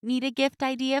Need a gift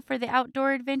idea for the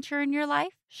outdoor adventure in your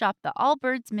life? Shop the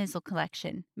Allbirds Mizzle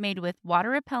Collection, made with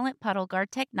water-repellent puddle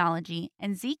guard technology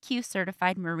and ZQ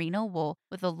certified merino wool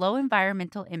with a low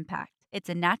environmental impact. It's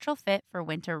a natural fit for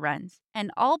winter runs.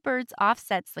 And Allbirds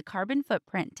offsets the carbon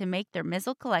footprint to make their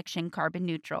Mizzle collection carbon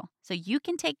neutral, so you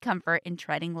can take comfort in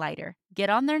treading lighter. Get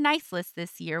on their nice list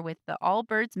this year with the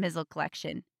Allbirds Mizzle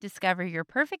Collection. Discover your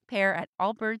perfect pair at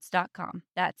allbirds.com.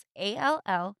 That's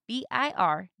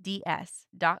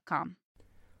ALLBIRDS.com.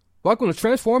 Welcome to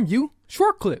Transform You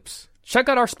Short Clips. Check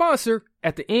out our sponsor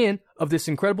at the end of this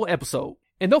incredible episode.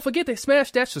 And don't forget to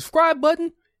smash that subscribe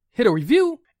button, hit a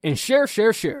review, and share.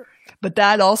 But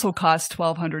that also cost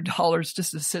 $1,200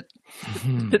 just to sit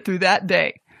through that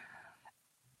day.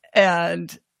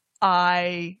 And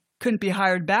I couldn't be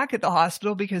hired back at the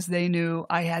hospital because they knew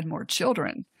I had more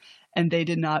children and they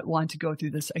did not want to go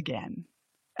through this again.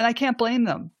 And I can't blame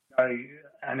them.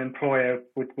 An employer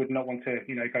would not want to,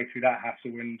 go through that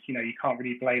hassle, and, you can't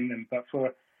really blame them. But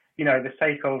for, the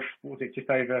sake of, just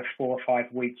over 4 or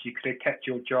 5 weeks, you could have kept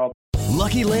your job.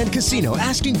 Lucky Land Casino,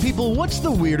 asking people, what's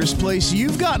the weirdest place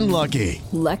you've gotten lucky?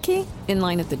 Lucky? In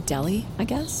line at the deli, I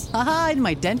guess? Aha, in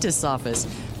my dentist's office.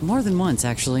 More than once,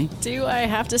 actually. Do I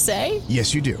have to say?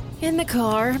 Yes, you do. In the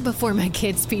car before my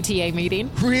kids' PTA meeting.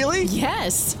 Really?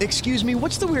 Yes. Excuse me,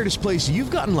 what's the weirdest place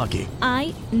you've gotten lucky?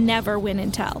 I never win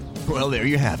and tell. Well, there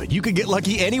you have it. You can get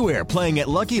lucky anywhere, playing at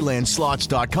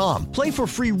LuckyLandSlots.com. Play for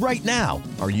free right now.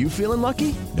 Are you feeling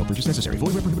lucky? No purchase necessary.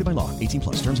 Void where prohibited by law.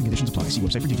 18+. Terms and conditions apply. See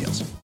website for details.